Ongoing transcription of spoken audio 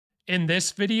In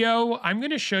this video, I'm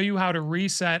going to show you how to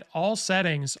reset all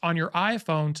settings on your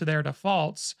iPhone to their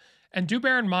defaults. And do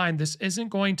bear in mind, this isn't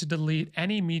going to delete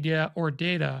any media or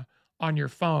data on your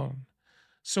phone.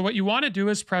 So what you want to do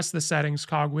is press the settings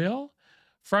cogwheel.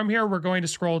 From here, we're going to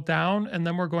scroll down and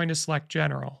then we're going to select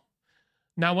general.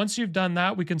 Now, once you've done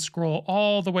that, we can scroll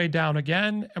all the way down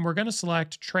again and we're going to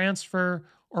select transfer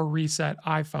or reset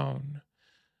iPhone.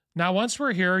 Now, once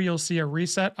we're here, you'll see a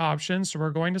reset option. So we're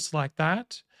going to select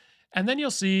that. And then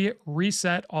you'll see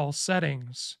reset all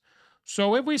settings.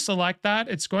 So if we select that,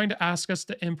 it's going to ask us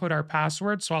to input our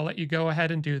password. So I'll let you go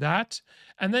ahead and do that.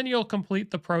 And then you'll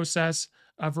complete the process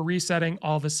of resetting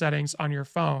all the settings on your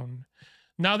phone.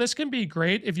 Now, this can be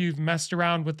great if you've messed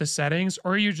around with the settings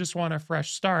or you just want a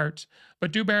fresh start.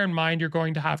 But do bear in mind, you're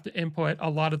going to have to input a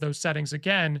lot of those settings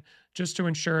again, just to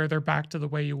ensure they're back to the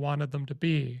way you wanted them to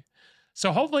be.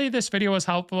 So hopefully this video was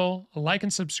helpful. Like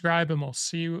and subscribe, and we'll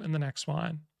see you in the next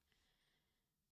one.